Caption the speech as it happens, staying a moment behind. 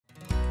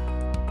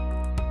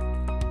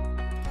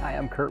Hi,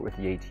 I'm Kurt with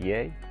the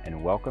ATA,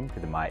 and welcome to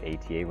the My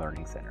ATA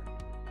Learning Center.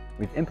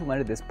 We've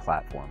implemented this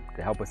platform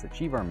to help us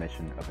achieve our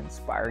mission of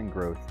inspiring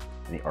growth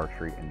in the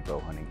archery and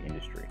bow hunting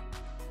industry.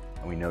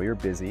 And we know you're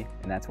busy,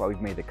 and that's why we've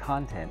made the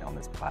content on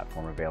this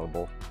platform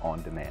available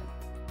on demand.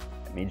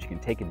 That means you can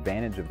take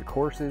advantage of the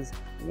courses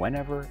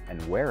whenever and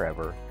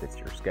wherever fits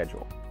your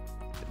schedule.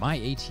 The My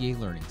ATA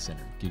Learning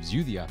Center gives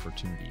you the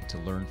opportunity to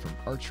learn from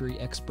archery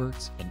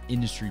experts and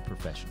industry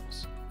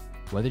professionals.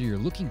 Whether you're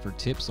looking for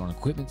tips on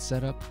equipment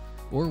setup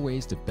or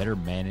ways to better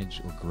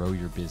manage or grow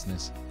your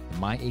business, the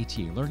My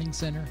ATA Learning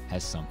Center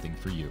has something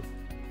for you.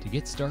 To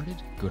get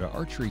started, go to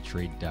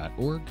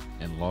archerytrade.org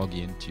and log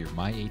in to your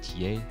My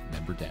ATA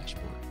member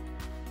dashboard.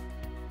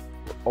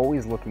 We're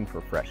always looking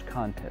for fresh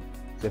content,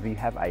 so if you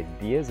have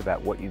ideas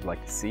about what you'd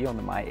like to see on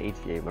the My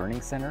ATA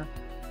Learning Center,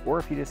 or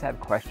if you just have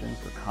questions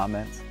or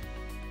comments,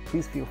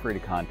 please feel free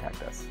to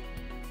contact us.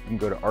 You can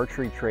go to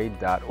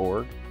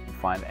archerytrade.org and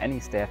find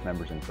any staff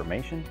member's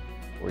information,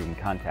 or you can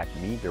contact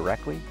me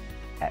directly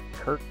at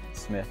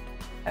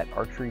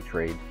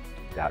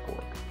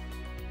kurtsmith@archerytrade.org.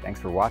 Thanks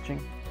for watching,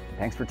 and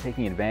thanks for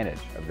taking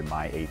advantage of the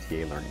My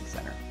ATA Learning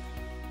Center.